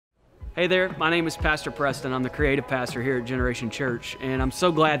Hey there, my name is Pastor Preston. I'm the creative pastor here at Generation Church, and I'm so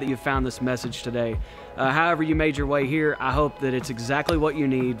glad that you found this message today. However you made your way here, I hope that it's exactly what you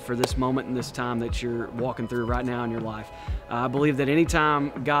need for this moment and this time that you're walking through right now in your life. I believe that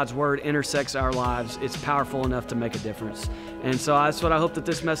anytime God's Word intersects our lives, it's powerful enough to make a difference. And so that's what I hope that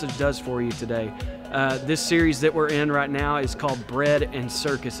this message does for you today. This series that we're in right now is called Bread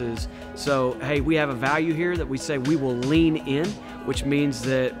Circuses. So, hey, we have a value here that we say we will lean in, which means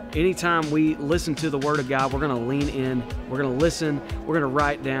that anytime we listen to the Word of God, we're going to lean in, we're going to listen, we're going to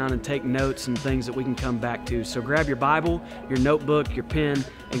write down and take notes and things that we can come back to. So grab your Bible, your notebook, your pen,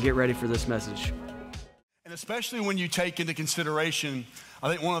 and get ready for this message. And especially when you take into consideration, I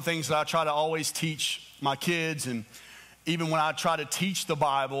think one of the things that I try to always teach my kids, and even when I try to teach the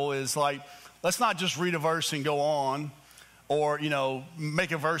Bible, is like, let's not just read a verse and go on, or,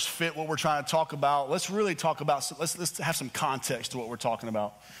 make a verse fit what we're trying to talk about. Let's really talk about, let's have some context to what we're talking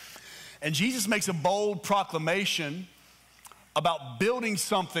about. And Jesus makes a bold proclamation about building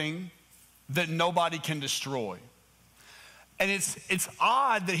something that nobody can destroy. And it's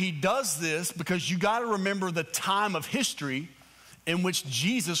odd that he does this, because you got to remember the time of history in which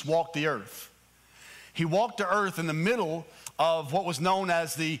Jesus walked the earth. He walked the earth in the middle of what was known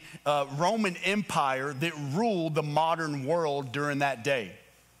as the Roman Empire that ruled the modern world during that day.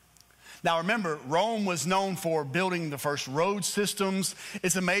 Now remember, Rome was known for building the first road systems.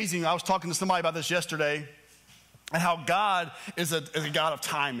 It's amazing. I was talking to somebody about this yesterday, and how God is a God of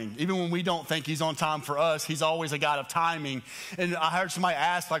timing. Even when we don't think he's on time for us, he's always a God of timing. And I heard somebody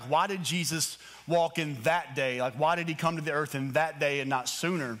ask, like, why did Jesus walk in that day? Like, why did he come to the earth in that day and not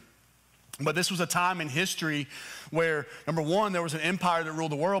sooner? But this was a time in history where, number one, there was an empire that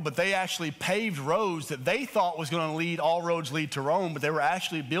ruled the world, but they actually paved roads that they thought was going to lead, all roads lead to Rome, but they were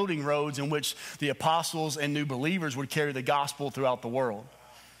actually building roads in which the apostles and new believers would carry the gospel throughout the world.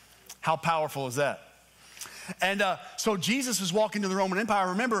 How powerful is that? And so Jesus is walking to the Roman Empire.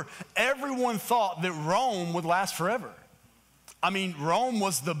 Remember, everyone thought that Rome would last forever. I mean, Rome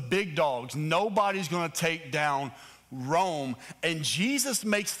was the big dogs. Nobody's going to take down Rome. And Jesus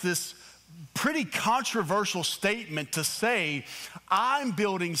makes this pretty controversial statement to say, I'm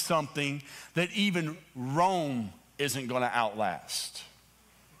building something that even Rome isn't going to outlast.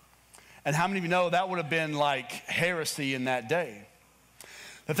 And how many of you know that would have been like heresy in that day?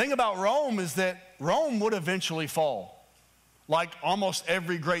 The thing about Rome is that Rome would eventually fall, like almost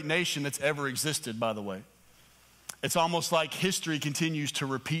every great nation that's ever existed, by the way. It's almost like history continues to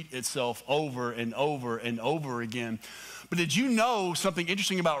repeat itself over and over and over again. But did you know something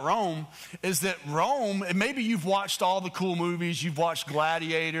interesting about Rome is that Rome, and maybe you've watched all the cool movies, you've watched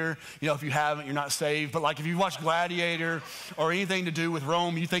Gladiator, if you haven't, you're not saved, but like if you've watched Gladiator or anything to do with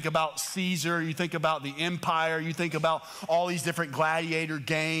Rome, you think about Caesar, you think about the empire, you think about all these different gladiator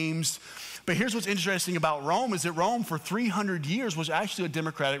games. But here's what's interesting about Rome is that Rome for 300 years was actually a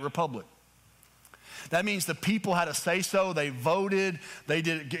democratic republic. That means the people had a say-so, they voted, they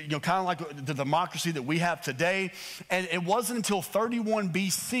did, kind of like the democracy that we have today. And it wasn't until 31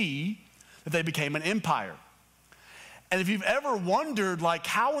 BC that they became an empire. And if you've ever wondered, like,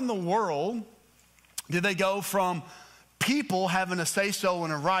 how in the world did they go from people having a say-so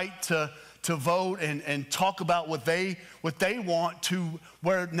and a right to vote and talk about what they want, to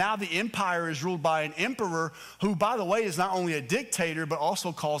where now the empire is ruled by an emperor who, by the way, is not only a dictator, but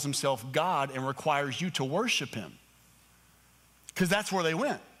also calls himself God and requires you to worship him. Because that's where they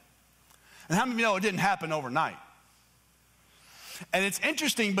went. And how many of you know it didn't happen overnight? And it's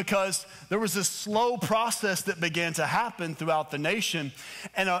interesting because there was this slow process that began to happen throughout the nation.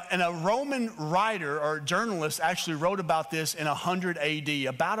 And a Roman writer or journalist actually wrote about this in 100 AD,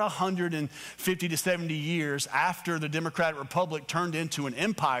 about 150 to 70 years after the Democratic Republic turned into an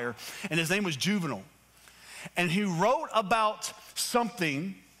empire. And his name was Juvenal. And he wrote about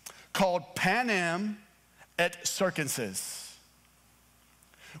something called panem et circenses,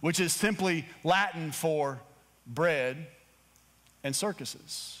 which is simply Latin for bread and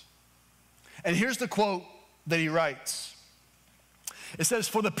circuses. And here's the quote that he writes. It says,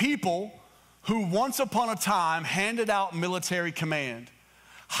 "For the people who once upon a time handed out military command,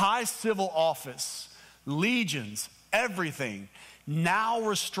 high civil office, legions, everything, now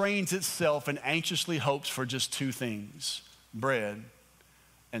restrains itself and anxiously hopes for just two things, bread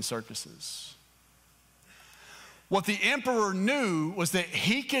and circuses." What the emperor knew was that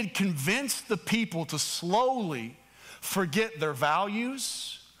he could convince the people to slowly forget their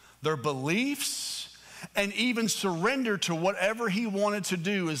values, their beliefs, and even surrender to whatever he wanted to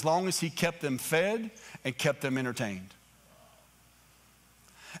do as long as he kept them fed and kept them entertained.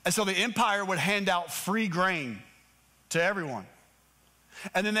 And so the empire would hand out free grain to everyone.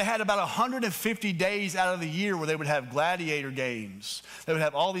 And then they had about 150 days out of the year where they would have gladiator games. They would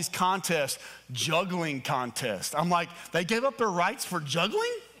have all these contests, juggling contests. I'm like, they gave up their rights for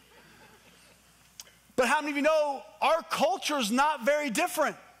juggling? But how many of you know our culture is not very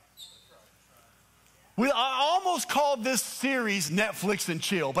different? I almost called this series Netflix and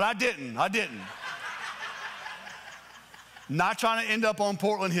Chill, but I didn't. Not trying to end up on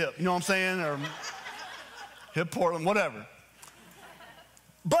Portland Hip, you know what I'm saying? Or Hip Portland, whatever.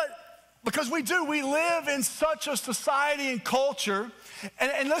 But because we live in such a society and culture.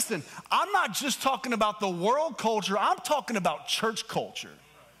 And listen, I'm not just talking about the world culture, I'm talking about church culture.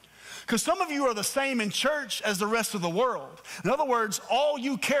 Because some of you are the same in church as the rest of the world. In other words, all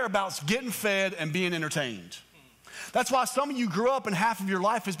you care about is getting fed and being entertained. That's why some of you grew up and half of your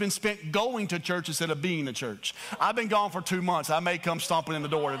life has been spent going to church instead of being in church. I've been gone for 2 months. I may come stomping in the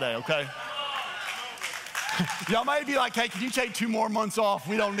door today, okay? Y'all may be like, hey, can you take 2 more months off?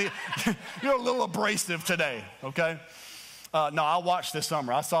 We don't need, you're a little abrasive today, okay? No, I watched this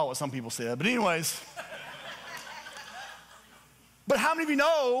summer. I saw what some people said. But anyways, but how many of you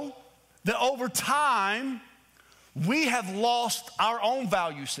know that over time, we have lost our own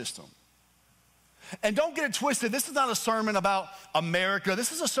value system? And don't get it twisted. This is not a sermon about America.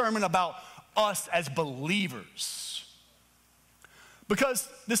 This is a sermon about us as believers. Because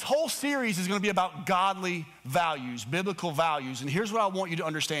this whole series is going to be about godly values, biblical values. And here's what I want you to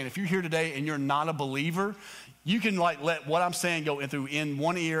understand. If you're here today and you're not a believer, you can let what I'm saying go in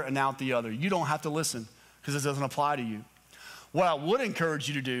one ear and out the other. You don't have to listen because it doesn't apply to you. What I would encourage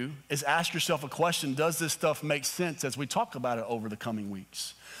you to do is ask yourself a question. Does this stuff make sense as we talk about it over the coming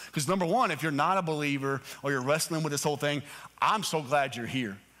weeks? Because number one, if you're not a believer or you're wrestling with this whole thing, I'm so glad you're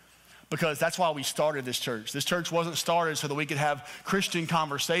here. Because that's why we started this church. This church wasn't started so that we could have Christian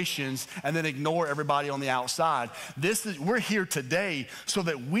conversations and then ignore everybody on the outside. We're here today so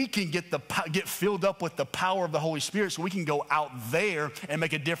that we can get filled up with the power of the Holy Spirit so we can go out there and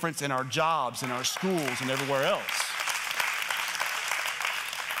make a difference in our jobs, in our schools, and everywhere else.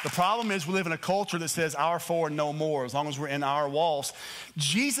 The problem is we live in a culture that says our four and no more, as long as we're in our walls.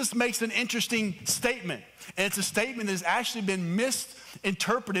 Jesus makes an interesting statement, and it's a statement that has actually been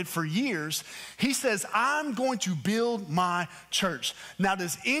misinterpreted for years. He says, I'm going to build my church. Now,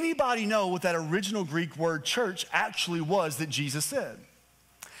 does anybody know what that original Greek word church actually was that Jesus said?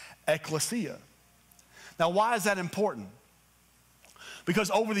 Ecclesia. Now, why is that important?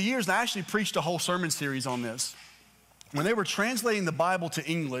 Because over the years, and I actually preached a whole sermon series on this. When they were translating the Bible to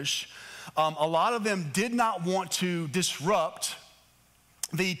English, a lot of them did not want to disrupt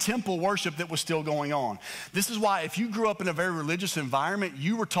the temple worship that was still going on. This is why if you grew up in a very religious environment,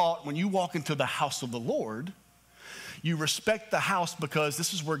 you were taught when you walk into the house of the Lord, you respect the house because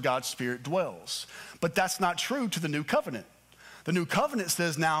this is where God's Spirit dwells. But that's not true to the new covenant. The new covenant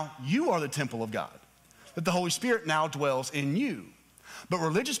says now you are the temple of God, that the Holy Spirit now dwells in you. But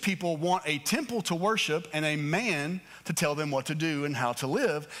religious people want a temple to worship and a man to tell them what to do and how to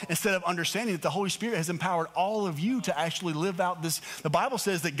live, instead of understanding that the Holy Spirit has empowered all of you to actually live out this. The Bible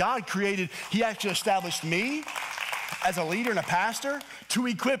says that God He actually established me as a leader and a pastor to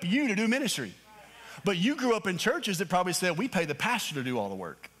equip you to do ministry. But you grew up in churches that probably said, we pay the pastor to do all the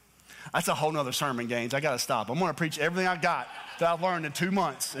work. That's a whole nother sermon, Gaines. I got to stop. I'm going to preach everything I got that I've learned in 2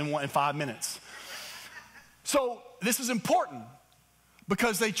 months in 5 minutes. So this is important.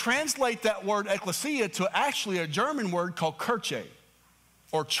 Because they translate that word ecclesia to actually a German word called Kirche,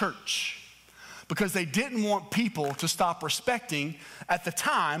 or church. Because they didn't want people to stop respecting, at the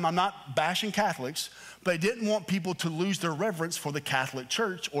time, I'm not bashing Catholics, but they didn't want people to lose their reverence for the Catholic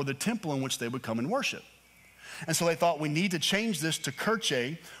Church or the temple in which they would come and worship. And so they thought we need to change this to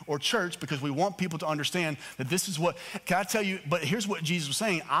Kirche, or church, because we want people to understand that this is what, can I tell you, but here's what Jesus was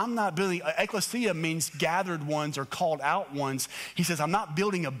saying. I'm not building, ecclesia means gathered ones or called out ones. He says, I'm not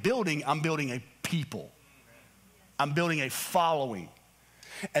building a building, I'm building a people. I'm building a following.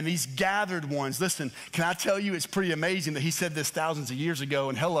 And these gathered ones, listen, can I tell you, it's pretty amazing that he said this thousands of years ago,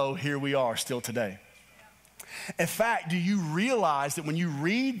 and hello, here we are still today. In fact, do you realize that when you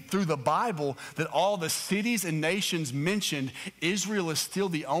read through the Bible that all the cities and nations mentioned, Israel is still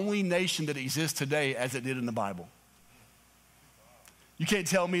the only nation that exists today as it did in the Bible? You can't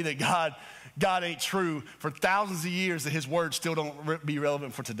tell me that God ain't true for thousands of years, that his words still don't be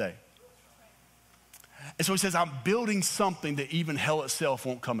relevant for today. And so he says, I'm building something that even hell itself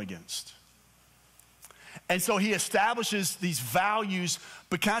won't come against. And so he establishes these values,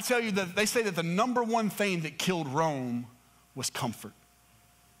 but can I tell you that they say that the number one thing that killed Rome was comfort.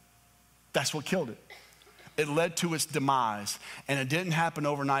 That's what killed it. It led to its demise. And it didn't happen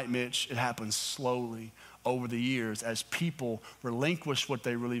overnight, Mitch. It happened slowly, over the years as people relinquished what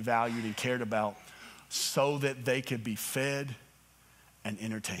they really valued and cared about so that they could be fed and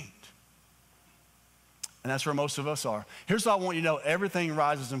entertained. And that's where most of us are. Here's what I want you to know. Everything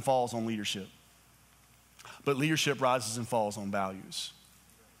rises and falls on leadership. But leadership rises and falls on values.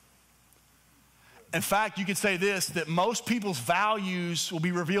 In fact, you could say this, that most people's values will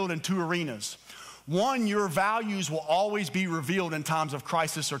be revealed in two arenas. One, your values will always be revealed in times of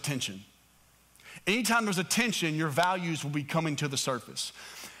crisis or tension. Anytime there's a tension, your values will be coming to the surface.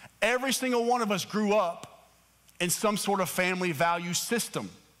 Every single one of us grew up in some sort of family value system.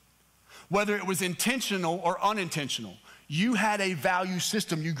 Whether it was intentional or unintentional, you had a value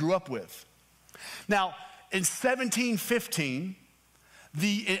system you grew up with. Now, in 1715,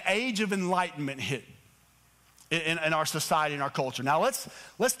 the age of enlightenment hit in our society, in our culture. Now,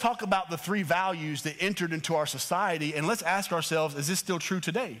 let's talk about the three values that entered into our society, and let's ask ourselves, is this still true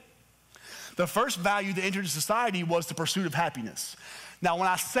today? The first value that entered into society was the pursuit of happiness. Now, when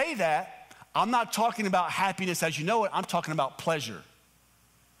I say that, I'm not talking about happiness as you know it, I'm talking about pleasure.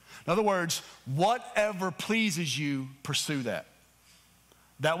 In other words, whatever pleases you, pursue that.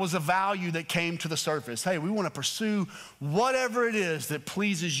 That was a value that came to the surface. Hey, we want to pursue whatever it is that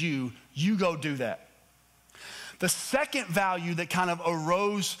pleases you, you go do that. The second value that kind of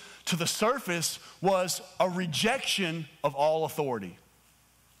arose to the surface was a rejection of all authority.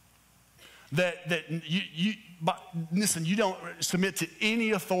 Listen, you don't submit to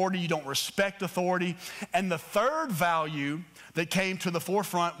any authority, you don't respect authority. And the third value that came to the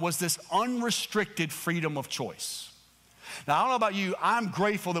forefront was this unrestricted freedom of choice. Now, I don't know about you, I'm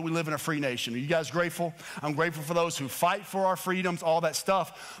grateful that we live in a free nation. Are you guys grateful? I'm grateful for those who fight for our freedoms, all that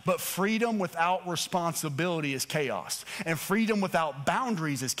stuff. But freedom without responsibility is chaos. And freedom without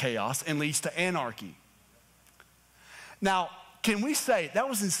boundaries is chaos and leads to anarchy. Now, can we say, that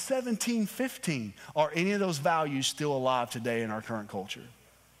was in 1715, are any of those values still alive today in our current culture?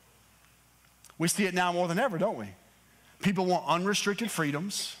 We see it now more than ever, don't we? People want unrestricted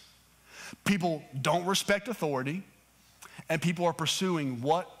freedoms. People don't respect authority. And people are pursuing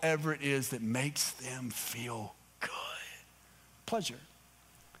whatever it is that makes them feel good. Pleasure.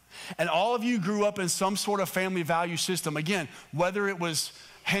 And all of you grew up in some sort of family value system. Again, whether it was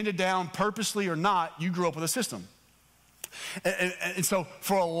handed down purposely or not, you grew up with a system. And so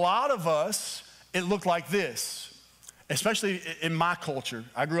for a lot of us, it looked like this, especially in my culture.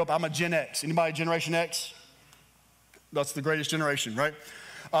 I grew up, I'm a Gen X. Anybody Generation X? That's the greatest generation, right?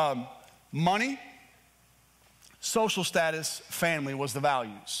 Money, social status, family was the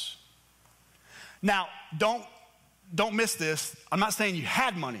values. Now, don't miss this. I'm not saying you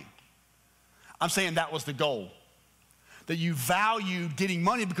had money. I'm saying that was the goal. That you valued getting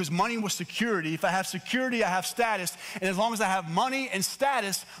money because money was security. If I have security, I have status. And as long as I have money and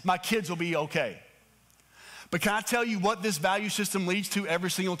status, my kids will be okay. But can I tell you what this value system leads to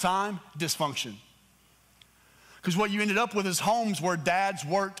every single time? Dysfunction. Because what you ended up with is homes where dads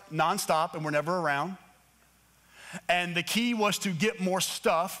worked nonstop and were never around. And the key was to get more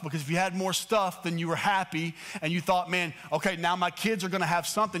stuff, because if you had more stuff, then you were happy and you thought, man, okay, now my kids are gonna have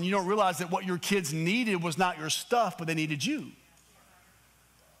something. You don't realize that what your kids needed was not your stuff, but they needed you.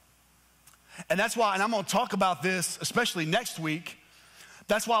 And that's why, and I'm gonna talk about this, especially next week,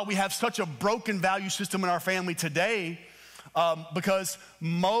 that's why we have such a broken value system in our family today, because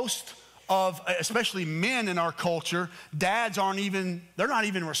most of, especially men in our culture, dads they're not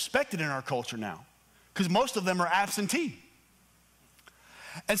even respected in our culture now, because most of them are absentee.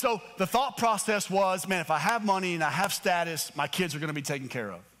 And so the thought process was, man, if I have money and I have status, my kids are gonna be taken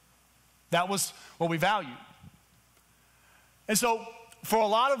care of. That was what we valued. And so for a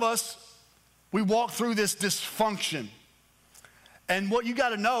lot of us, we walk through this dysfunction. And what you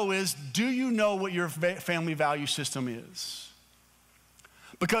gotta know is, do you know what your family value system is?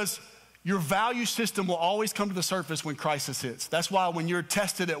 Because your value system will always come to the surface when crisis hits. That's why when you're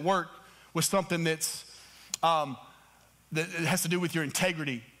tested at work with something that has to do with your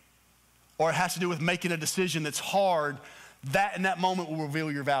integrity, or it has to do with making a decision that's hard, that in that moment will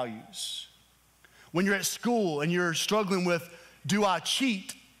reveal your values. When you're at school and you're struggling with, do I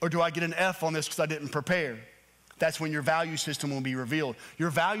cheat or do I get an F on this because I didn't prepare? That's when your value system will be revealed. Your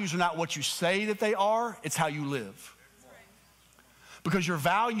values are not what you say that they are, it's how you live. Because your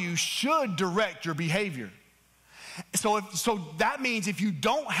values should direct your behavior. So that means if you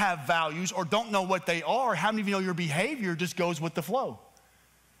don't have values or don't know what they are, how many of you know your behavior just goes with the flow?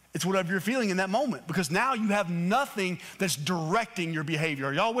 It's whatever you're feeling in that moment, because now you have nothing that's directing your behavior.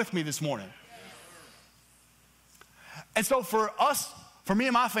 Are y'all with me this morning? And so for us, for me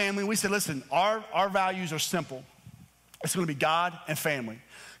and my family, we said, listen, our values are simple. It's gonna be God and family.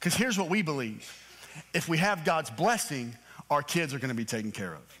 Because here's what we believe. if we have God's blessing, our kids are going to be taken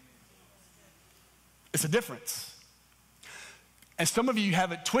care of. It's a difference. And some of you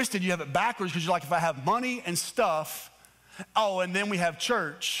have it twisted, you have it backwards, because you're like, if I have money and stuff, and then we have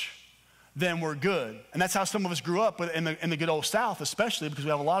church, then we're good. And that's how some of us grew up in the good old South, especially because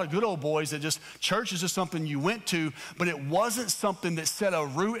we have a lot of good old boys that just, church is just something you went to, but it wasn't something that set a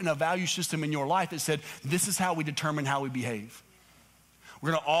root and a value system in your life that said, this is how we determine how we behave.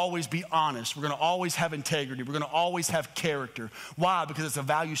 We're going to always be honest. We're going to always have integrity. We're going to always have character. Why? Because it's a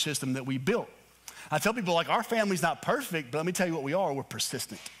value system that we built. I tell people, like, our family's not perfect, but let me tell you what we are. We're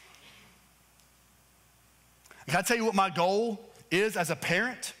persistent. Can I tell you what my goal is as a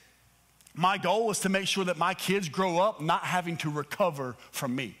parent? My goal is to make sure that my kids grow up not having to recover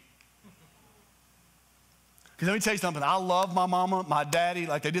from me. Because let me tell you something. I love my mama, my daddy,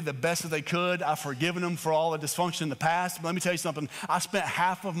 like they did the best that they could. I've forgiven them for all the dysfunction in the past. But let me tell you something. I spent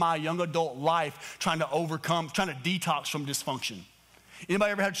half of my young adult life trying to detox from dysfunction.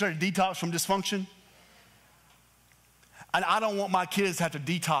 Anybody ever had to try to detox from dysfunction? And I don't want my kids to have to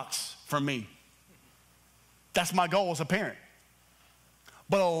detox from me. That's my goal as a parent.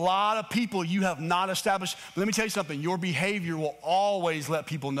 But a lot of people you have not established. But let me tell you something. Your behavior will always let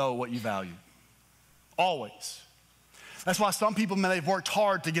people know what you value. Always. That's why some people, man, they've worked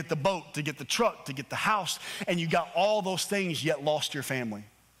hard to get the boat, to get the truck, to get the house, and you got all those things yet lost your family.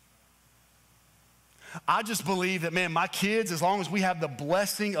 I just believe that, man, my kids, as long as we have the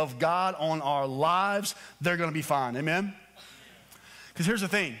blessing of God on our lives, they're going to be fine. Amen? Because here's the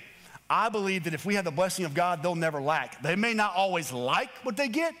thing. I believe that if we have the blessing of God, they'll never lack. They may not always like what they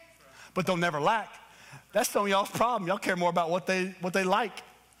get, but they'll never lack. That's some of y'all's problem. Y'all care more about what they like.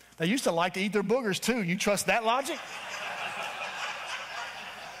 They used to like to eat their boogers too. You trust that logic?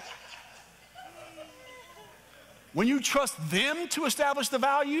 When you trust them to establish the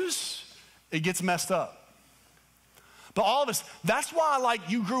values, it gets messed up. But all of us, that's why, like,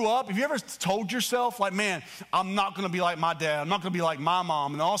 you grew up. Have you ever told yourself, like, man, I'm not going to be like my dad. I'm not going to be like my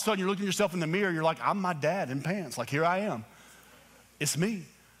mom. And all of a sudden, you're looking at yourself in the mirror. You're like, I'm my dad in pants. Like, here I am. It's me.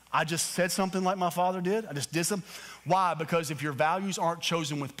 I just said something like my father did. I just did something. Why? Because if your values aren't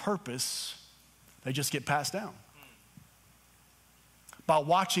chosen with purpose, they just get passed down. By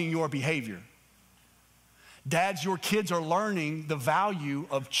watching your behavior. Dads, your kids are learning the value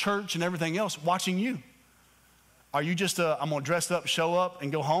of church and everything else watching you. Are you just I'm going to dress up, show up,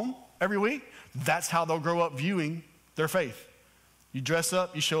 and go home every week? That's how they'll grow up viewing their faith. You dress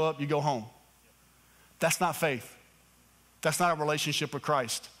up, you show up, you go home. That's not faith. That's not a relationship with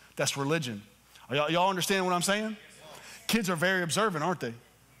Christ. That's religion. Y'all understand what I'm saying? Kids are very observant, aren't they?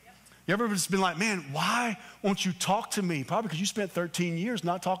 You ever just been like, man, why won't you talk to me? Probably because you spent 13 years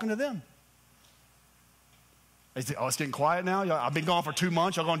not talking to them. They say, oh, it's getting quiet now? I've been gone for 2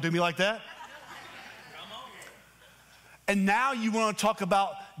 months. Y'all going to do me like that? And now you want to talk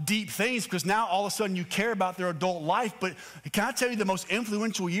about deep things because now all of a sudden you care about their adult life. But can I tell you the most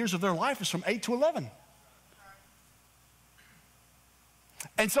influential years of their life is from 8 to 11.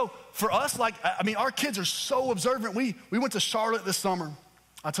 And so for us, like, I mean, our kids are so observant. We went to Charlotte this summer.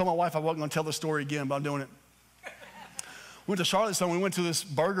 I told my wife I wasn't going to tell the story again, but I'm doing it. We went to Charlotte this summer. We went to this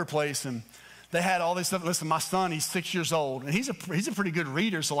burger place and they had all this stuff. Listen, my son, he's 6 years old, and he's a pretty good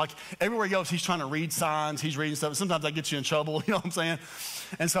reader. So, like, everywhere he goes, he's trying to read signs. He's reading stuff. Sometimes that gets you in trouble, you know what I'm saying?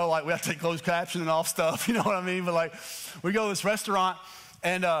 And so, like, we have to take closed captioning off stuff, you know what I mean? But, like, we go to this restaurant,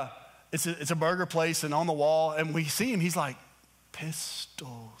 and it's a burger place, and on the wall, and we see him. He's like,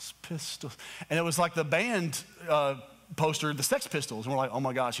 pistols, pistols. And it was like the band poster, the Sex Pistols. And we're like, oh,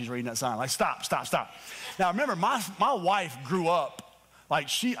 my gosh, he's reading that sign. Like, stop. Now, remember, my wife grew up. Like,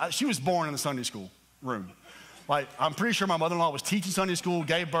 she was born in the Sunday school room. Like, I'm pretty sure my mother-in-law was teaching Sunday school,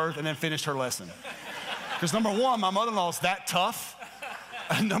 gave birth, and then finished her lesson. Because number one, my mother-in-law is that tough.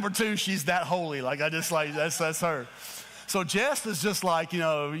 And number two, she's that holy. Like, that's her. So Jess is just like, you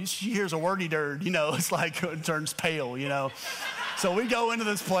know, she hears a wordy dirt, you know, it's like it turns pale, you know. So we go into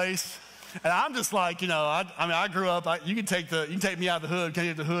this place. And I'm just like, you know, I grew up, you can take me out of the hood, can you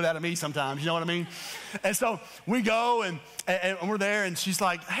get the hood out of me sometimes, you know what I mean? And so we go and we're there and she's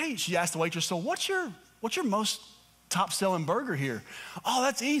like, hey, she asked the waitress, so what's your most top selling burger here? Oh,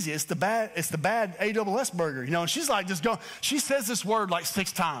 that's easy. It's the bad ASS burger, you know, and she's like, she says this word like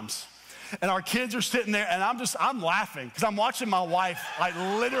 6 times. And our kids are sitting there and I'm laughing because I'm watching my wife like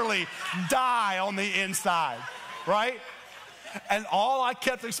literally die on the inside, right? And all I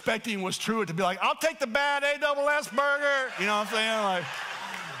kept expecting was Truett to be like, I'll take the bad ASS burger. You know what I'm saying? Like,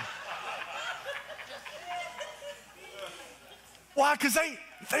 why? Because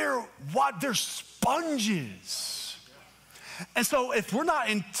they're sponges. And so if we're not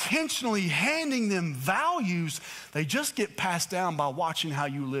intentionally handing them values, they just get passed down by watching how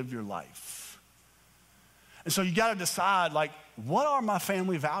you live your life. And so you got to decide, like, what are my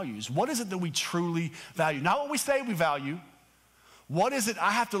family values? What is it that we truly value? Not what we say we value. What is it?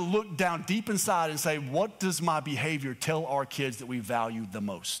 I have to look down deep inside and say, what does my behavior tell our kids that we value the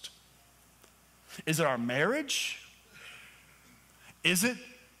most? Is it our marriage? Is it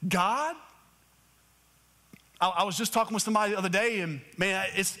God? I was just talking with somebody the other day, and man,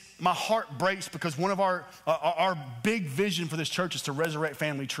 my heart breaks because one of our big vision for this church is to resurrect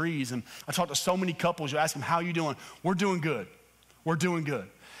family trees. And I talked to so many couples. You ask them, how are you doing? We're doing good. We're doing good.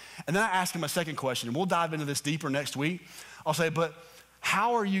 And then I ask them a second question, and we'll dive into this deeper next week. I'll say, but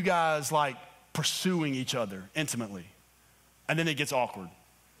how are you guys like pursuing each other intimately? And then it gets awkward.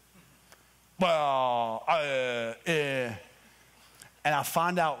 Well, and I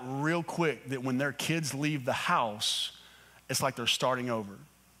find out real quick that when their kids leave the house, it's like they're starting over.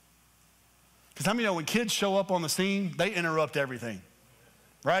 Because how many know when kids show up on the scene, they interrupt everything,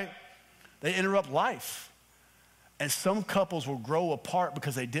 right? They interrupt life. And some couples will grow apart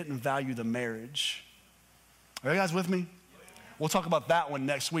because they didn't value the marriage. Are you guys with me? We'll talk about that one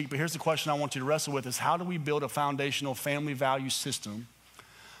next week, but here's the question I want you to wrestle with is how do we build a foundational family value system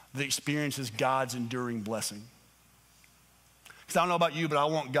that experiences God's enduring blessing? Because I don't know about you, but I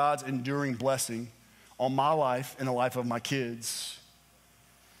want God's enduring blessing on my life and the life of my kids.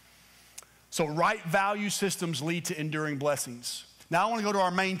 So right value systems lead to enduring blessings. Now I want to go to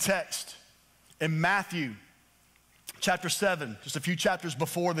our main text in Matthew chapter 7, just a few chapters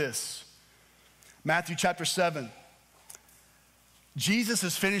before this. Matthew chapter 7. Jesus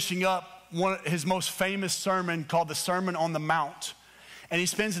is finishing up his most famous sermon called the Sermon on the Mount. And he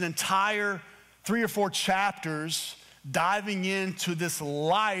spends an entire 3 or 4 chapters diving into this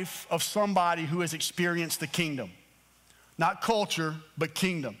life of somebody who has experienced the kingdom. Not culture, but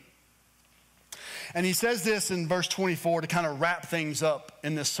kingdom. And he says this in verse 24 to kind of wrap things up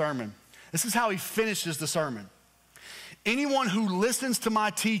in this sermon. This is how he finishes the sermon. Anyone who listens to my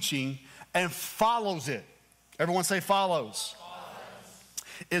teaching and follows it, everyone say follows,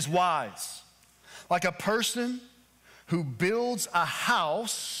 is wise. Like a person who builds a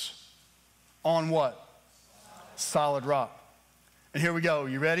house on what? Solid rock. And here we go.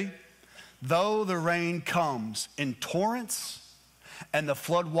 You ready? Though the rain comes in torrents and the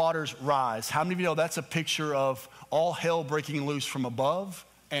flood waters rise. How many of you know that's a picture of all hell breaking loose from above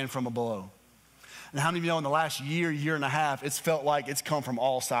and from below? And how many of you know in the last year and a half, it's felt like it's come from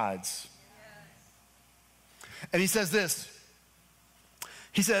all sides? And he says this.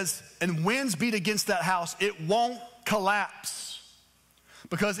 He says, and winds beat against that house, it won't collapse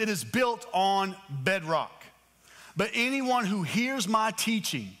because it is built on bedrock. But anyone who hears my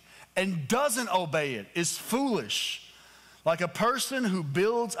teaching and doesn't obey it is foolish, like a person who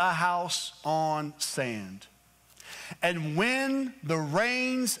builds a house on sand. And when the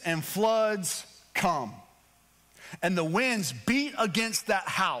rains and floods come and the winds beat against that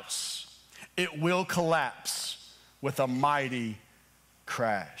house, it will collapse with a mighty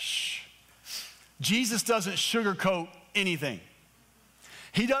crash. Jesus doesn't sugarcoat anything.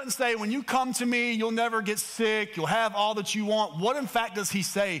 He doesn't say, when you come to me, you'll never get sick, you'll have all that you want. What in fact does he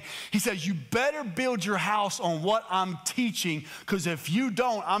say? He says, you better build your house on what I'm teaching, because if you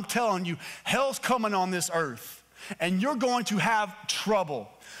don't, I'm telling you, hell's coming on this earth, and you're going to have trouble.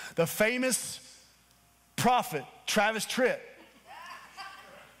 The famous prophet, Travis Tritt,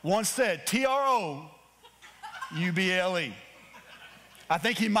 once said, Trouble. I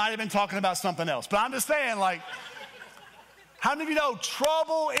think he might have been talking about something else, but I'm just saying, like, how many of you know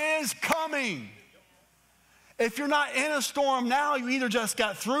trouble is coming? If you're not in a storm now, you either just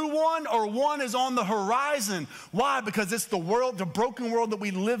got through one or one is on the horizon. Why? Because it's the world, the broken world that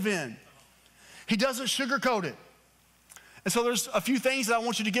we live in. He doesn't sugarcoat it. And so there's a few things that I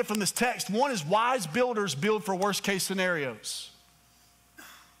want you to get from this text. One is wise builders build for worst case scenarios.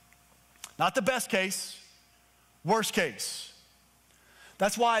 Not the best case, worst case.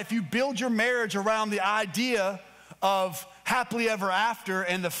 That's why if you build your marriage around the idea of happily ever after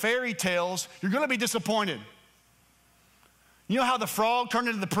and the fairy tales, you're going to be disappointed. You know how the frog turned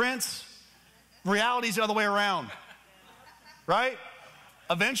into the prince? Reality's the other way around, right?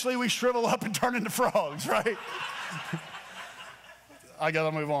 Eventually we shrivel up and turn into frogs, right? I got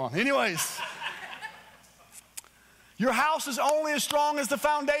to move on. Anyways, your house is only as strong as the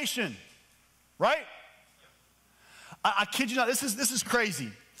foundation, right? I kid you not, this is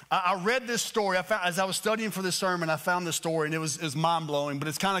crazy. I read this story. As I was studying for this sermon, I found this story, and it was mind-blowing, but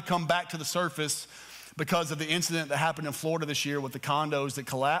it's kind of come back to the surface because of the incident that happened in Florida this year with the condos that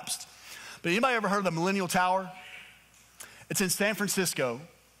collapsed. But anybody ever heard of the Millennial Tower? It's in San Francisco.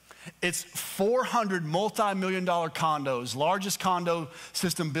 It's 400 multi-million-dollar condos, largest condo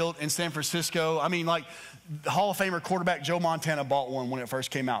system built in San Francisco. I mean, like, the Hall of Famer quarterback Joe Montana bought one when it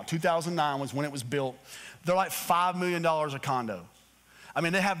first came out. 2009 was when it was built. They're like $5 million a condo. I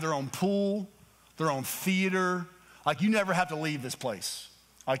mean, they have their own pool, their own theater. Like, you never have to leave this place.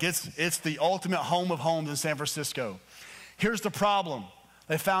 Like, it's the ultimate home of homes in San Francisco. Here's the problem.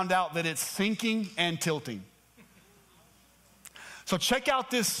 They found out that it's sinking and tilting. So check out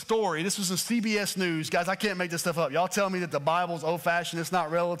this story. This was in CBS News. Guys, I can't make this stuff up. Y'all tell me that the Bible's old-fashioned, it's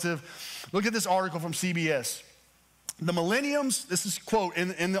not relative. Look at this article from CBS. The Millennium's, this is a quote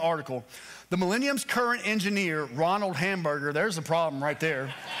in the article, the Millennium's current engineer, Ronald Hamburger, there's the problem right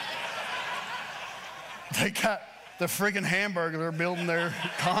there. They got the friggin' hamburger, they're building their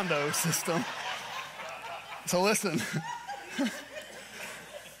condo system. So listen,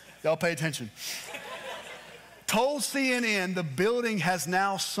 y'all pay attention. Told CNN the building has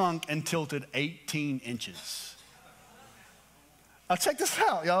now sunk and tilted 18 inches. Now check this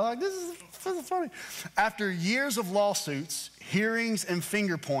out, y'all. Like, this is funny. After years of lawsuits, hearings, and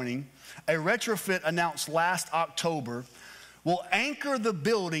finger pointing, a retrofit announced last October will anchor the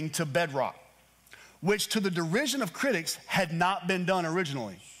building to bedrock, which to the derision of critics had not been done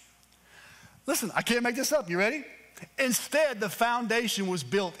originally. Listen, I can't make this up. You ready? Instead, the foundation was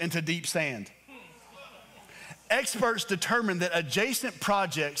built into deep sand. Experts determined that adjacent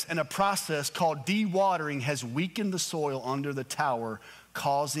projects and a process called dewatering has weakened the soil under the tower,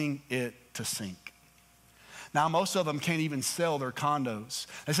 causing it to sink. Now, most of them can't even sell their condos.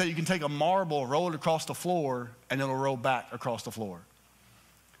 They say you can take a marble, roll it across the floor, and it'll roll back across the floor.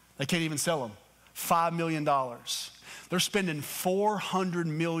 They can't even sell them. $5 million. They're spending $400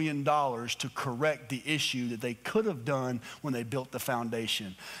 million to correct the issue that they could have done when they built the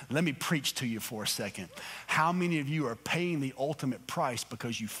foundation. Let me preach to you for a second. How many of you are paying the ultimate price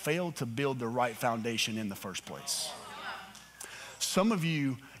because you failed to build the right foundation in the first place? Some of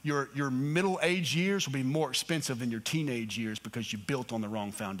you, your middle-age years will be more expensive than your teenage years because you built on the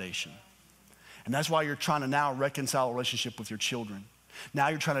wrong foundation. And that's why you're trying to now reconcile a relationship with your children. Now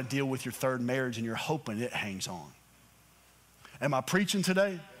you're trying to deal with your third marriage and you're hoping it hangs on. Am I preaching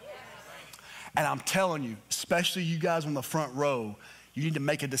today? And I'm telling you, especially you guys on the front row, you need to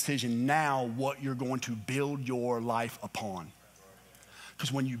make a decision now what you're going to build your life upon.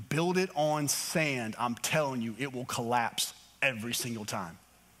 Because when you build it on sand, I'm telling you, it will collapse every single time.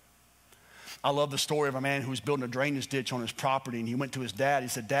 I love the story of a man who was building a drainage ditch on his property, and he went to his dad. He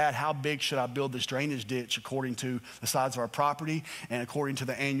said, "Dad, how big should I build this drainage ditch according to the size of our property and according to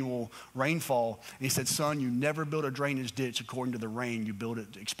the annual rainfall?" And he said, "Son, you never build a drainage ditch according to the rain. You build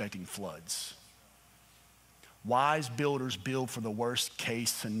it expecting floods." Wise builders build for the worst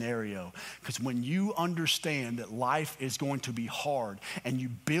case scenario, because when you understand that life is going to be hard and you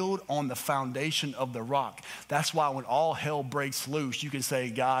build on the foundation of the rock, that's why when all hell breaks loose, you can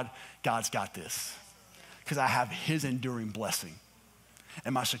say, God's got this, because I have his enduring blessing.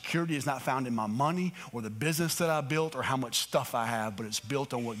 And my security is not found in my money or the business that I built or how much stuff I have, but it's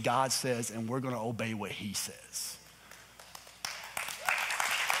built on what God says, and we're going to obey what he says.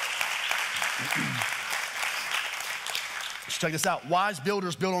 Check this out. Wise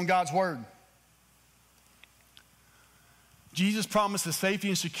builders build on God's word. Jesus promises safety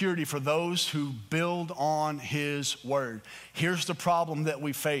and security for those who build on his word. Here's the problem that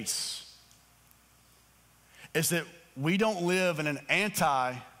we face, is that we don't live in an we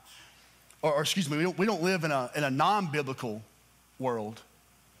don't live in a non-biblical world,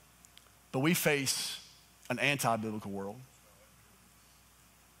 but we face an anti-biblical world.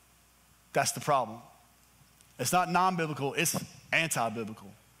 That's the problem. It's not non-biblical, it's anti-biblical.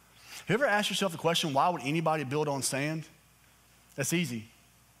 Have you ever asked yourself the question, why would anybody build on sand? That's easy.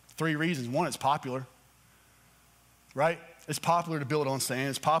 3 reasons. 1, it's popular, right? It's popular to build on sand.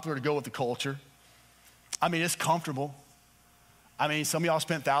 It's popular to go with the culture. I mean, it's comfortable. I mean, some of y'all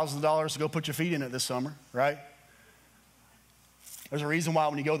spent thousands of dollars to go put your feet in it this summer, right? There's a reason why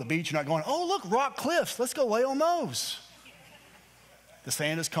when you go to the beach, you're not going, "Oh, look, rock cliffs. Let's go lay on those." The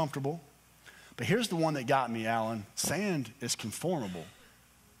sand is comfortable. But here's the one that got me, Alan. Sand is conformable.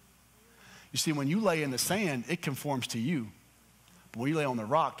 You see, when you lay in the sand, it conforms to you. But when you lay on the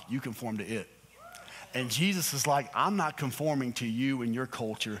rock, you conform to it. And Jesus is like, I'm not conforming to you and your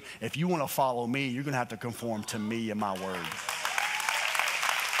culture. If you want to follow me, you're going to have to conform to me and my word.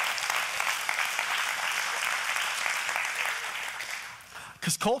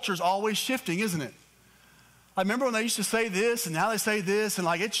 Because culture is always shifting, isn't it? I remember when they used to say this and now they say this, and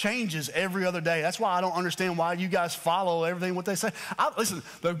like it changes every other day. That's why I don't understand why you guys follow everything what they say. Listen,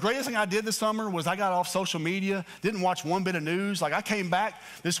 the greatest thing I did this summer was I got off social media, didn't watch one bit of news. Like I came back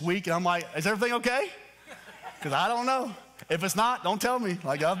this week and I'm like, is everything okay? Because I don't know. If it's not, don't tell me.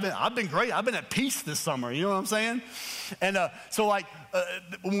 Like I've been great. I've been at peace this summer. You know what I'm saying? And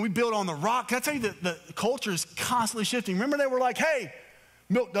when we build on the rock, can I tell you that the culture is constantly shifting. Remember they were like, hey,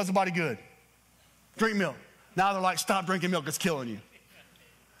 milk does the body good. Drink milk. Now they're like, stop drinking milk, it's killing you.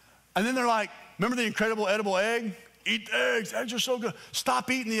 And then they're like, remember the incredible edible egg? Eat the eggs, eggs are so good. Stop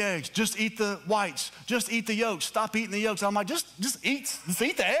eating the eggs, just eat the whites. Just eat the yolks, stop eating the yolks. I'm like, just eat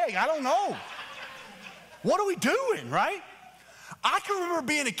the egg, I don't know. What are we doing, right? I can remember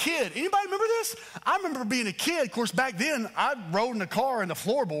being a kid. Anybody remember this? I remember being a kid. Of course, back then, I rode in a car in the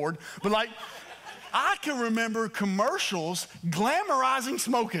floorboard, but like, I can remember commercials glamorizing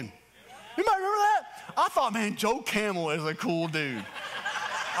smoking. Anybody remember that? I thought, man, Joe Camel is a cool dude.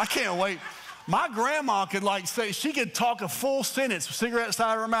 I can't wait. My grandma could like say, she could talk a full sentence with cigarette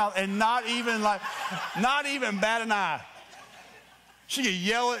inside of her mouth and not even bat an eye. She could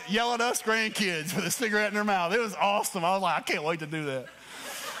yell at us grandkids with a cigarette in her mouth. It was awesome. I was like, I can't wait to do that.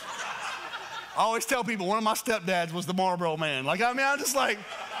 I always tell people one of my stepdads was the Marlboro man. Like, I mean, I'm just like,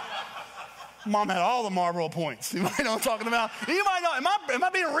 Mom had all the Marlboro points. You know what I'm talking about? Anybody know, am I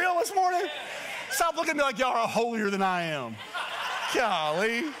being real this morning? Stop looking at me like y'all are holier than I am.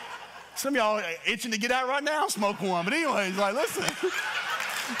 Golly. Some of y'all are itching to get out right now and smoke one. But anyways, like, listen.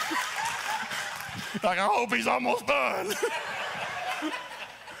 Like, I hope he's almost done.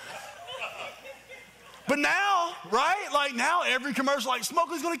 But now, right? Like now every commercial, like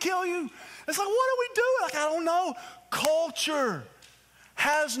smoking's gonna kill you. It's like, what are we doing? Like, I don't know. Culture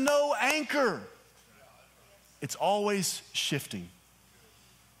has no anchor. It's always shifting.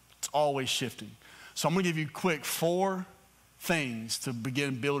 It's always shifting. So I'm gonna give you quick 4 things to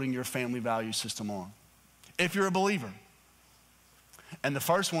begin building your family value system on, if you're a believer. And the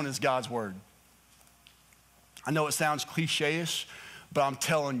first one is God's word. I know it sounds cliche-ish, but I'm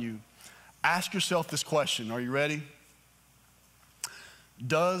telling you, ask yourself this question. Are you ready?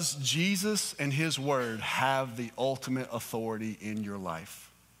 Does Jesus and his word have the ultimate authority in your life?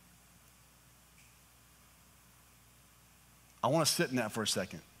 I want to sit in that for a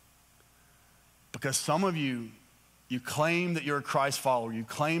second. Because some of you claim that you're a Christ follower, you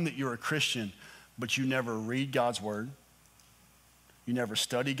claim that you're a Christian, but you never read God's word, you never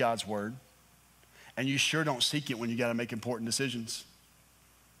study God's word, and you sure don't seek it when you got to make important decisions.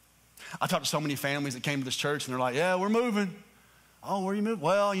 I talked to so many families that came to this church and they're like, yeah, we're moving. Oh, where are you moving?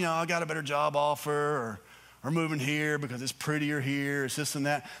 Well, you know, I got a better job offer, or we're moving here because it's prettier here, it's this and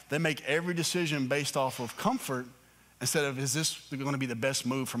that. They make every decision based off of comfort instead of, is this going to be the best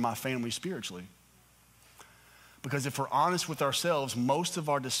move for my family spiritually? Because if we're honest with ourselves, most of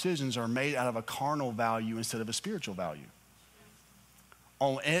our decisions are made out of a carnal value instead of a spiritual value.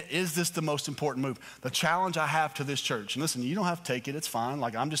 Oh, is this the most important move? The challenge I have to this church, and listen, you don't have to take it, it's fine.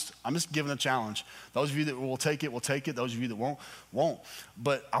 Like I'm just giving a challenge. Those of you that will take it, will take it. Those of you that won't.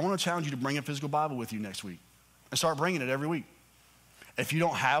 But I want to challenge you to bring a physical Bible with you next week and start bringing it every week. If you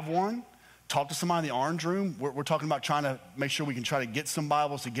don't have one, talk to somebody in the orange room. We're talking about trying to make sure we can try to get some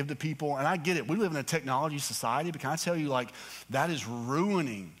Bibles to give to people. And I get it, we live in a technology society, but can I tell you, like, that is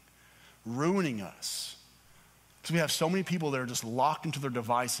ruining us. Because we have so many people that are just locked into their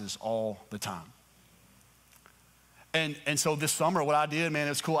devices all the time. And so this summer, what I did, man,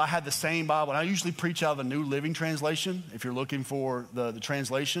 it was cool. I had the same Bible. And I usually preach out of the New Living Translation, if you're looking for the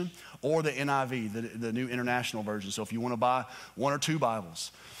translation, or the NIV, the New International Version. So if you want to buy 1 or 2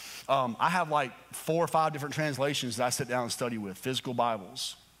 Bibles. I have like 4 or 5 different translations that I sit down and study with, physical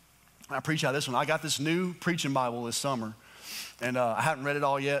Bibles. And I preach out of this one. I got this new preaching Bible this summer. And I hadn't read it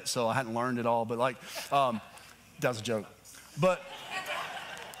all yet, so I hadn't learned it all. But like... that was a joke. But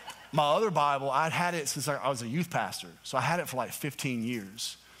my other Bible, I'd had it since I was a youth pastor. So I had it for like 15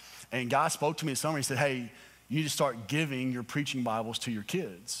 years. And God spoke to me this summer. He said, hey, you need to start giving your preaching Bibles to your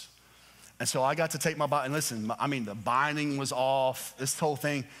kids. And so I got to take my Bible. And listen, I mean, the binding was off, this whole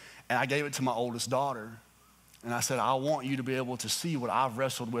thing. And I gave it to my oldest daughter. And I said, I want you to be able to see what I've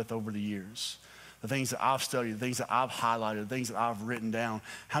wrestled with over the years. The things that I've studied, the things that I've highlighted, the things that I've written down.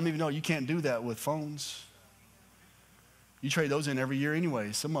 How many of you know you can't do that with phones? You trade those in every year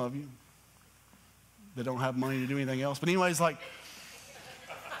anyway, some of you that don't have money to do anything else. But anyways, like,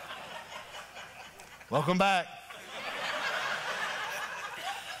 welcome back.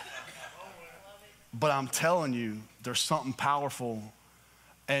 But I'm telling you, there's something powerful.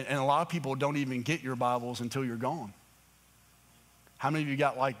 And a lot of people don't even get your Bibles until you're gone. How many of you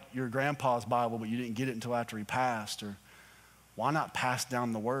got like your grandpa's Bible, but you didn't get it until after he passed? Or why not pass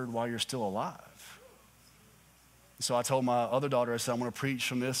down the word while you're still alive? So I told my other daughter, I said, I'm going to preach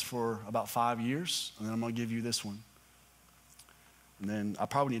from this for about 5 years, and then I'm going to give you this one. And then I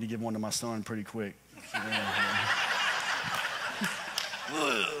probably need to give one to my son pretty quick.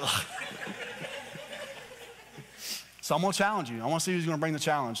 So I'm going to challenge you. I want to see who's going to bring the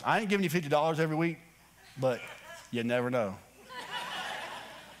challenge. I ain't giving you $50 every week, but you never know.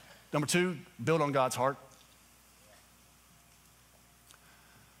 Number 2, build on God's heart.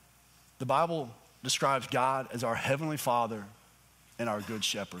 The Bible describes God as our heavenly Father and our good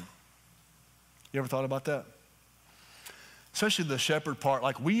shepherd. You ever thought about that? Especially the shepherd part.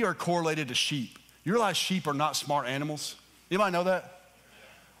 Like, we are correlated to sheep. You realize sheep are not smart animals? Anybody know that?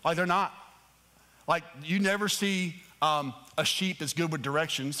 Like, they're not. Like, you never see a sheep that's good with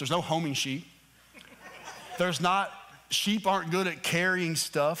directions. There's no homing sheep. Sheep aren't good at carrying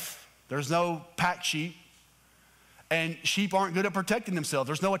stuff. There's no pack sheep. And sheep aren't good at protecting themselves.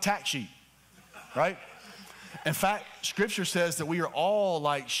 There's no attack sheep, right? In fact, Scripture says that we are all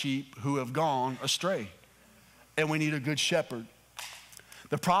like sheep who have gone astray, and we need a good shepherd.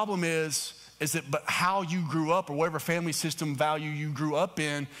 The problem is that but how you grew up or whatever family system value you grew up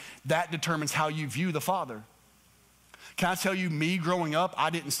in, that determines how you view the Father. Can I tell you, me growing up, I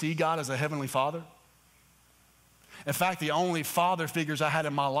didn't see God as a heavenly Father. In fact, the only father figures I had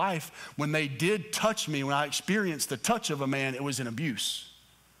in my life, when they did touch me, when I experienced the touch of a man, it was in abuse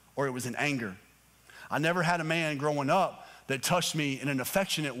or it was in anger. I never had a man growing up that touched me in an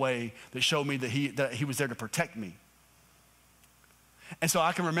affectionate way that showed me that he was there to protect me. And so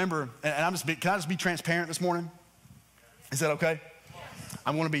I can remember, and can I just be transparent this morning? Is that okay?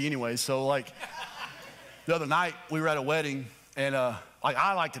 I'm going to be anyway. So like the other night we were at a wedding, and like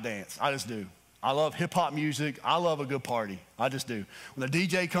I like to dance. I just do. I love hip hop music. I love a good party. I just do. When the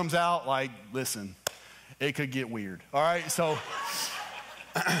DJ comes out, like, listen, it could get weird. All right, so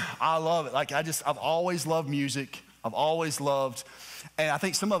I love it. Like I've always loved music. I've always loved, and I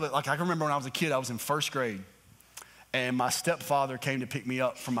think some of it, like I can remember when I was a kid, I was in first grade, and my stepfather came to pick me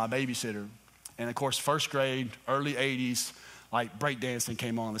up from my babysitter. And of course, first grade, early 80s, like breakdancing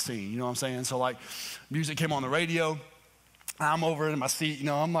came on the scene. You know what I'm saying? So like music came on the radio. I'm over in my seat,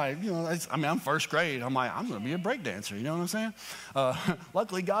 I'm like, I'm first grade. I'm like, I'm going to be a break dancer, you know what I'm saying?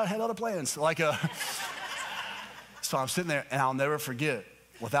 Luckily, God had other plans. So I'm sitting there, and I'll never forget,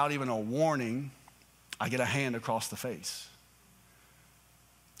 without even a warning, I get a hand across the face.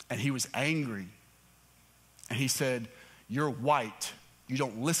 And he was angry. And he said, you're white. You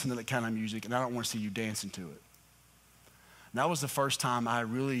don't listen to that kind of music, and I don't want to see you dancing to it. And that was the first time I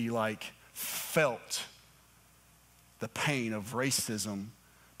really, felt the pain of racism,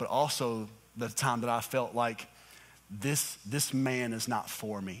 but also the time that I felt like this man is not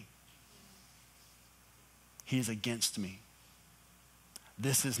for me. He is against me.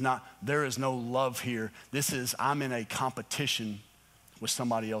 There is no love here. I'm in a competition with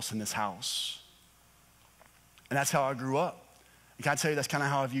somebody else in this house. And that's how I grew up. And can I tell you, that's kind of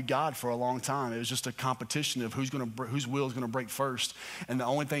how I viewed God for a long time. It was just a competition of whose will is going to break first. And the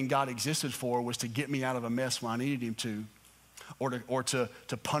only thing God existed for was to get me out of a mess when I needed him to, or to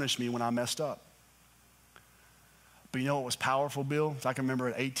punish me when I messed up. But you know what was powerful, Bill? I can remember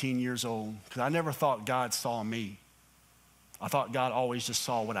at 18 years old, because I never thought God saw me. I thought God always just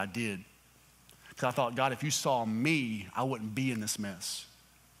saw what I did. Because I thought, God, if you saw me, I wouldn't be in this mess.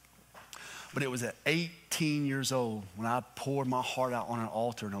 But it was at 18 years old when I poured my heart out on an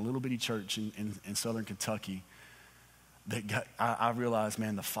altar in a little bitty church in southern Kentucky that I realized,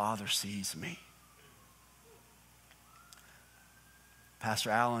 man, the Father sees me. Pastor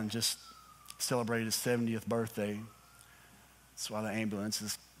Allen just celebrated his 70th birthday. That's why the ambulance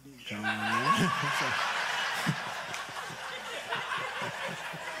is coming in.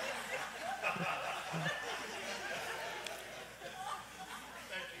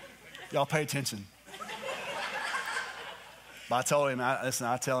 Y'all pay attention. But I told him,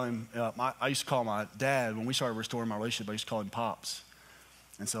 I used to call my dad, when we started restoring my relationship, I used to call him Pops.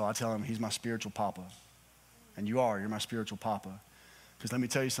 And so I tell him, he's my spiritual papa. And you're my spiritual papa. Because let me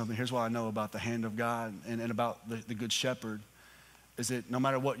tell you something, here's what I know about the hand of God and about the good shepherd, is that no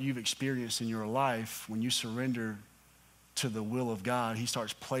matter what you've experienced in your life, when you surrender to the will of God, he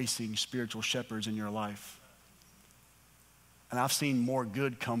starts placing spiritual shepherds in your life. And I've seen more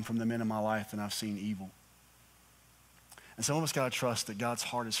good come from the men in my life than I've seen evil. And some of us got to trust that God's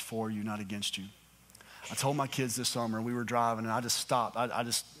heart is for you, not against you. I told my kids this summer, we were driving, and I just stopped.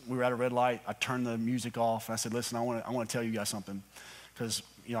 We were at a red light. I turned the music off, and I said, listen, I want to tell you guys something. Because,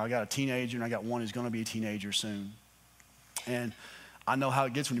 I got a teenager, and I got one who's going to be a teenager soon. And I know how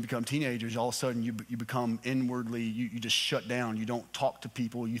it gets when you become teenagers. All of a sudden, you become inwardly, you just shut down. You don't talk to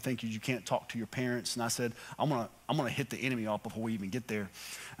people. You think you can't talk to your parents. And I said, I'm gonna hit the enemy off before we even get there.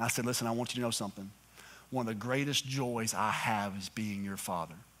 And I said, listen, I want you to know something. One of the greatest joys I have is being your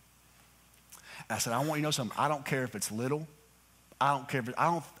father. And I said, I want you to know something. I don't care if it's little. I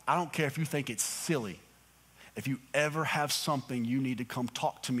don't care if you think it's silly. If you ever have something you need to come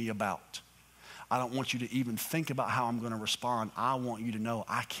talk to me about, I don't want you to even think about how I'm going to respond. I want you to know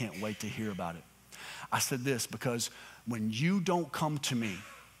I can't wait to hear about it. I said this because when you don't come to me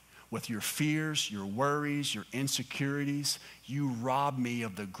with your fears, your worries, your insecurities, you rob me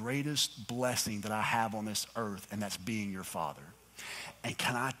of the greatest blessing that I have on this earth, and that's being your father. And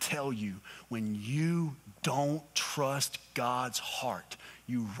can I tell you, when you don't trust God's heart,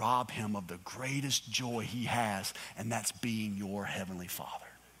 you rob him of the greatest joy he has, and that's being your heavenly Father.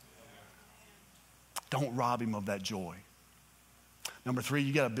 Don't rob him of that joy. Number 3,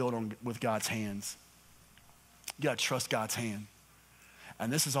 you got to build with God's hands. You got to trust God's hand.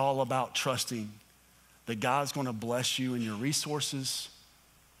 And this is all about trusting that God's going to bless you in your resources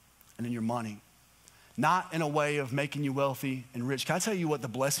and in your money. Not in a way of making you wealthy and rich. Can I tell you what the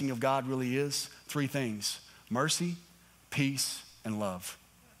blessing of God really is? 3 things: mercy, peace, and love.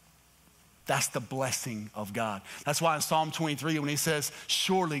 That's the blessing of God. That's why in Psalm 23, when he says,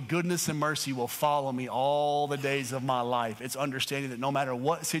 surely goodness and mercy will follow me all the days of my life, it's understanding that no matter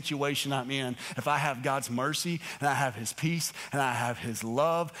what situation I'm in, if I have God's mercy and I have his peace and I have his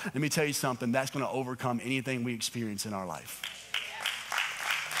love, let me tell you something, that's going to overcome anything we experience in our life.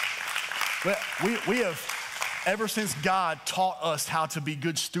 We have, ever since God taught us how to be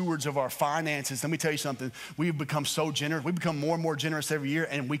good stewards of our finances, let me tell you something, we've become so generous. We become more and more generous every year,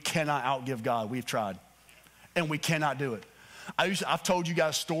 and we cannot outgive God. We've tried, and we cannot do it. I've told you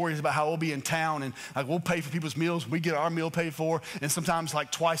guys stories about how we'll be in town, and like we'll pay for people's meals. We get our meal paid for, and sometimes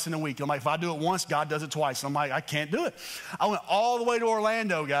like twice in a week. I'm like, if I do it once, God does it twice. And I'm like, I can't do it. I went all the way to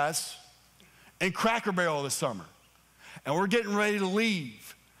Orlando, guys, in Cracker Barrel this summer, and we're getting ready to leave.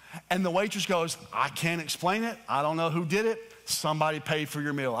 And the waitress goes, I can't explain it. I don't know who did it. Somebody paid for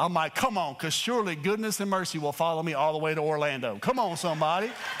your meal. I'm like, come on, because surely goodness and mercy will follow me all the way to Orlando. Come on,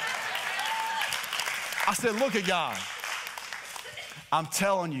 somebody. I said, look at God. I'm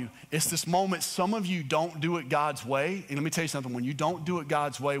telling you, it's this moment. Some of you don't do it God's way. And let me tell you something. When you don't do it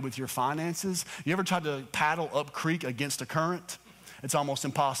God's way with your finances, you ever tried to paddle up creek against a current? It's almost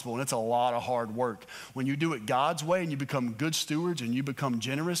impossible, and it's a lot of hard work. When you do it God's way and you become good stewards and you become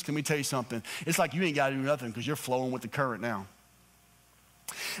generous, let me tell you something. It's like you ain't got to do nothing because you're flowing with the current now.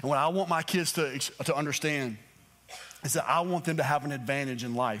 And what I want my kids to understand is that I want them to have an advantage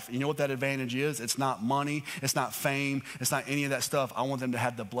in life. You know what that advantage is? It's not money. It's not fame. It's not any of that stuff. I want them to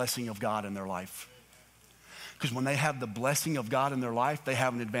have the blessing of God in their life. Because when they have the blessing of God in their life, they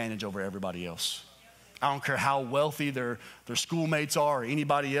have an advantage over everybody else. I don't care how wealthy their schoolmates are or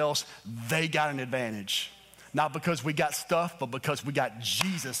anybody else, they got an advantage. Not because we got stuff, but because we got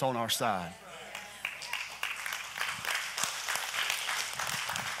Jesus on our side.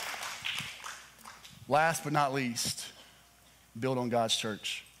 Last but not least, build on God's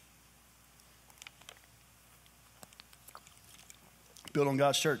church. Build on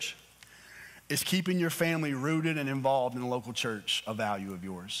God's church. Is keeping your family rooted and involved in the local church a value of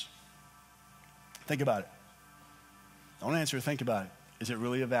yours? Think about it. Don't answer, think about it. Is it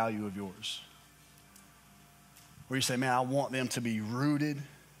really a value of yours? Where you say, man, I want them to be rooted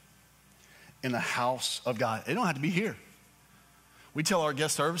in the house of God. They don't have to be here. We tell our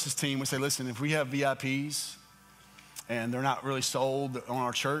guest services team, we say, listen, if we have VIPs and they're not really sold on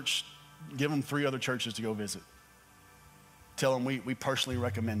our church, give them 3 other churches to go visit. Tell them we personally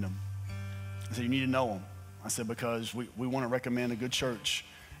recommend them. I said, you need to know them. I said, because we want to recommend a good church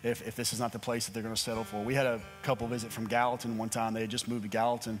if this is not the place that they're going to settle for. We had a couple visit from Gallatin one time. They had just moved to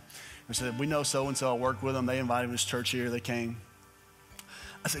Gallatin. We said, we know so-and-so. I work with them. They invited me to this church here. They came.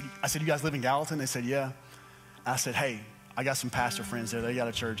 I said, you guys live in Gallatin? They said, yeah. I said, hey, I got some pastor friends there. They got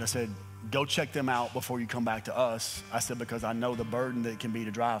a church. I said, go check them out before you come back to us. I said, because I know the burden that it can be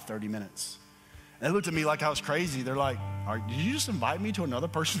to drive 30 minutes. And they looked at me like I was crazy. They're like, did you just invite me to another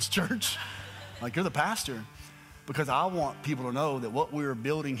person's church? Like, you're the pastor. Because I want people to know that what we're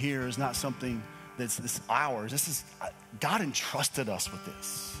building here is not something that's ours. God entrusted us with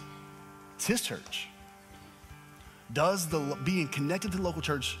this. It's his church. Does being connected to the local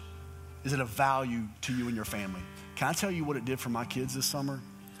church, is it a value to you and your family? Can I tell you what it did for my kids this summer?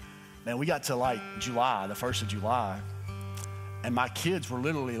 Man, we got to like July, the 1st of July, and my kids were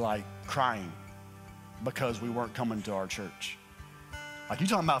literally like crying because we weren't coming to our church. Like, you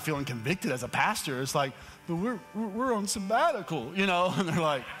talking about feeling convicted as a pastor. It's like, we're on sabbatical, you know? And they're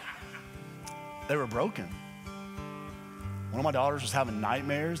like, they were broken. One of my daughters was having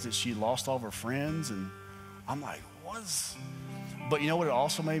nightmares that she lost all of her friends, and I'm like, but you know what it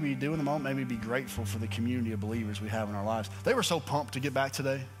also made me do in the moment? Made me be grateful for the community of believers we have in our lives. They were so pumped to get back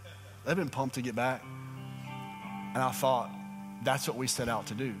today. They've been pumped to get back. And I thought, that's what we set out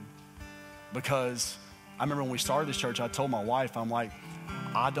to do. Because I remember when we started this church, I told my wife, I'm like,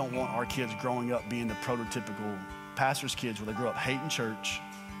 I don't want our kids growing up being the prototypical pastor's kids where they grew up hating church,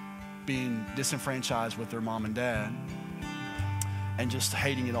 being disenfranchised with their mom and dad, and just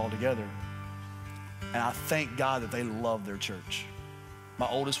hating it all together. And I thank God that they love their church. My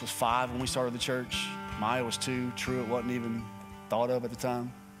oldest was 5 when we started the church. Maya was 2. Truett wasn't even thought of at the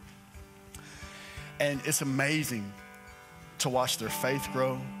time. And it's amazing to watch their faith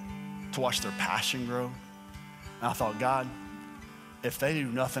grow, to watch their passion grow. And I thought, God, if they do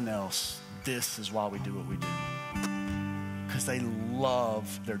nothing else, this is why we do what we do. Because they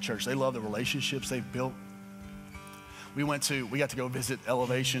love their church. They love the relationships they've built. We got to go visit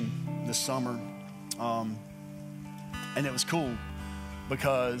Elevation this summer. And it was cool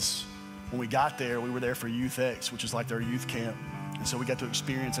because when we got there, we were there for Youth X, which is like their youth camp. And so we got to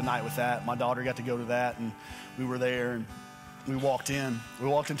experience a night with that. My daughter got to go to that, and we were there, and we walked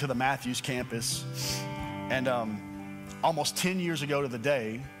into the Matthews campus. And almost 10 years ago to the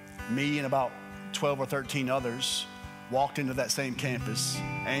day, me and about 12 or 13 others walked into that same campus.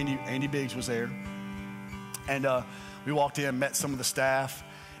 Andy Biggs was there. And we walked in, met some of the staff,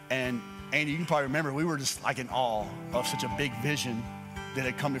 and Andy, you can probably remember, we were just like in awe of such a big vision that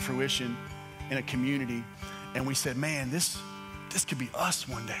had come to fruition in a community. And we said, man, this could be us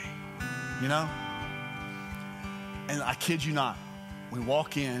one day, you know? And I kid you not, we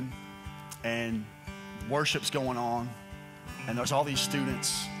walk in and worship's going on, and there's all these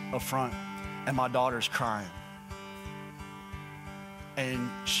students up front, and my daughter's crying. And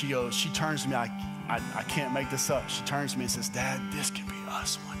she turns to me, I can't make this up. She turns to me and says, Dad, this could be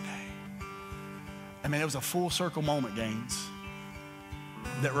us one day. I mean, it was a full circle moment, Gaines,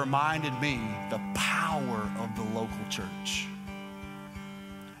 that reminded me the power of the local church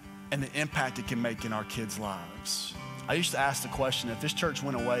and the impact it can make in our kids' lives. I used to ask the question, if this church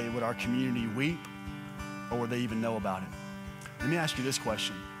went away, would our community weep, or would they even know about it? Let me ask you this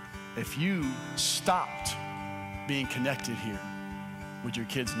question. If you stopped being connected here, would your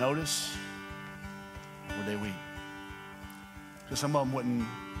kids notice, or would they weep? Because some of them wouldn't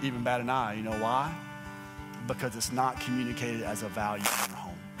even bat an eye. You know why? Because it's not communicated as a value in the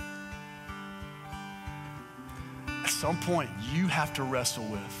home. At some point, you have to wrestle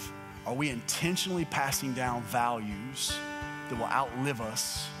with, are we intentionally passing down values that will outlive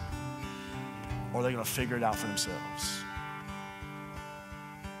us, or are they going to figure it out for themselves?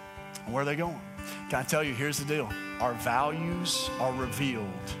 And where are they going? Can I tell you, here's the deal. Our values are revealed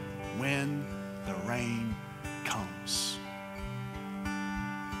when the rain comes.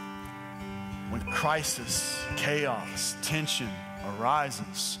 When crisis, chaos, tension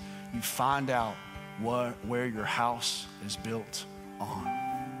arises, you find out where your house is built on.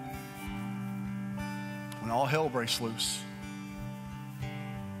 When all hell breaks loose,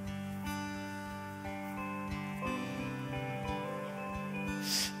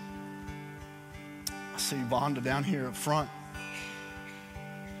 I see Vonda down here up front.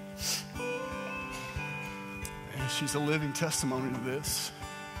 And she's a living testimony to this.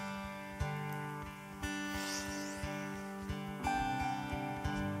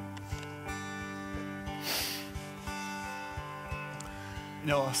 You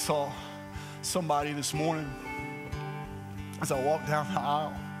know, I saw somebody this morning as I walked down the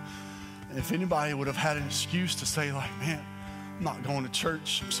aisle, and if anybody would have had an excuse to say like, man, I'm not going to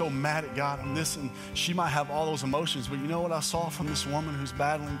church, I'm so mad at God, I'm this, and she might have all those emotions, but you know what I saw from this woman who's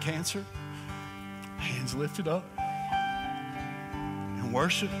battling cancer? Hands lifted up and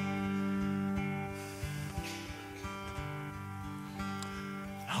worship.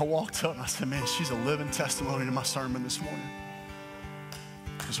 I walked up and I said, man, she's a living testimony to my sermon this morning.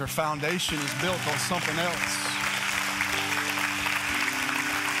 Because her foundation is built on something else.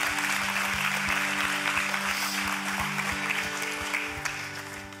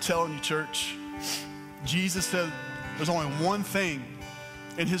 I'm telling you, church, Jesus said there's only one thing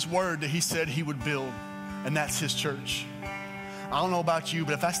in his word that he said he would build, and that's his church. I don't know about you,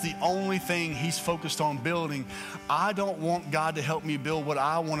 but if that's the only thing he's focused on building, I don't want God to help me build what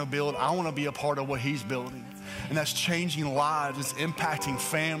I want to build. I want to be a part of what he's building. And that's changing lives. It's impacting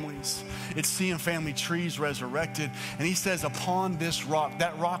families. It's seeing family trees resurrected. And he says, upon this rock,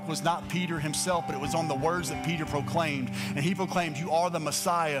 that rock was not Peter himself, but it was on the words that Peter proclaimed. And he proclaimed, you are the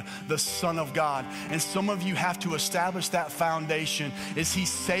Messiah, the Son of God. And some of you have to establish that foundation. Is he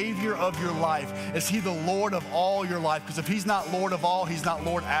Savior of your life? Is he the Lord of all your life? Because if he's not Lord of all, he's not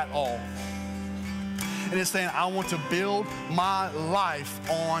Lord at all. And it's saying, I want to build my life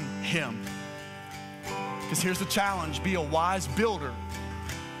on him. Because here's the challenge: be a wise builder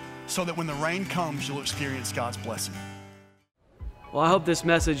so that when the rain comes, you'll experience God's blessing. Well, I hope this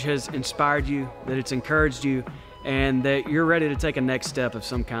message has inspired you, that it's encouraged you, and that you're ready to take a next step of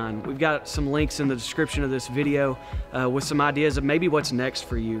some kind. We've got some links in the description of this video with some ideas of maybe what's next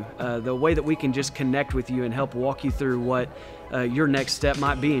for you, the way that we can just connect with you and help walk you through what your next step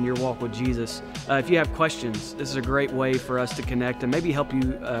might be in your walk with Jesus. If you have questions, this is a great way for us to connect and maybe help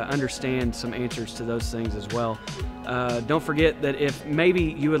you understand some answers to those things as well. Don't forget that if maybe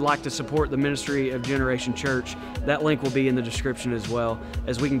you would like to support the ministry of Generation Church, that link will be in the description as well,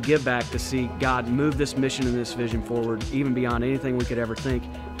 as we can give back to see God move this mission and this vision forward, even beyond anything we could ever think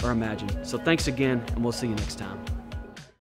or imagine. So thanks again, and we'll see you next time.